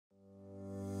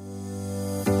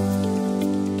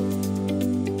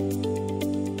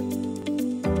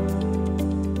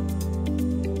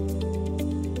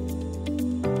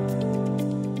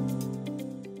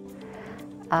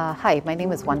Hi, my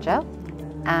name is Wanja,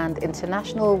 and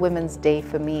International Women's Day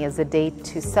for me is a day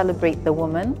to celebrate the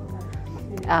woman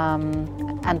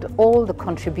and all the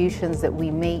contributions that we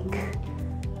make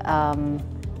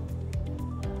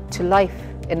to life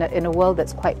in a world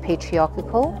that's quite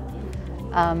patriarchal.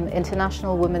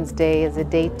 International Women's Day is a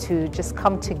day to just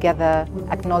come together,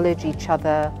 acknowledge each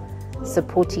other,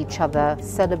 support each other,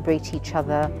 celebrate each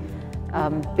other,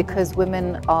 because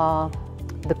women are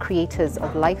the creators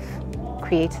of life,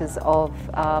 creators of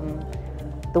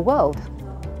the world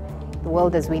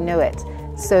as we know it.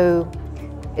 So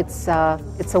it's a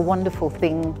wonderful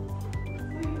thing.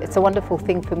 It's a wonderful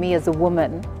thing for me as a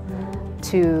woman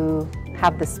to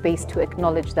have the space to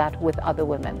acknowledge that with other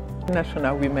women.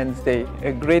 National Women's Day,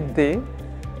 a great day.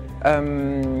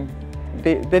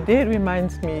 The day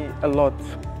reminds me a lot.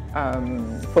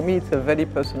 For me, it's a very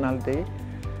personal day.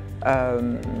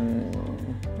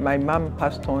 My mom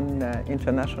passed on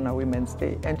International Women's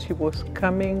Day, and she was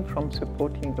coming from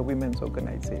supporting the women's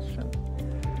organization.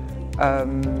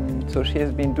 So she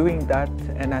has been doing that,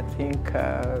 and I think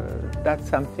that's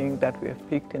something that we have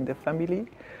picked in the family.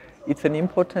 It's an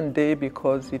important day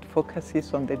because it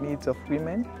focuses on the needs of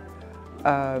women,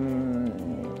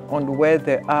 on where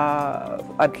they are.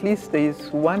 At least there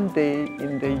is one day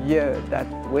in the year that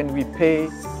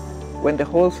when the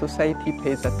whole society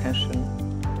pays attention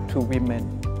to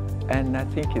women. And I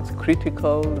think it's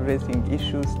critical, raising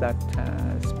issues that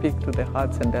speak to the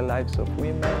hearts and the lives of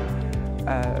women.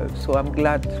 So I'm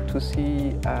glad to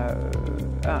see,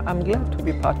 I'm glad to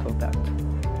be part of that.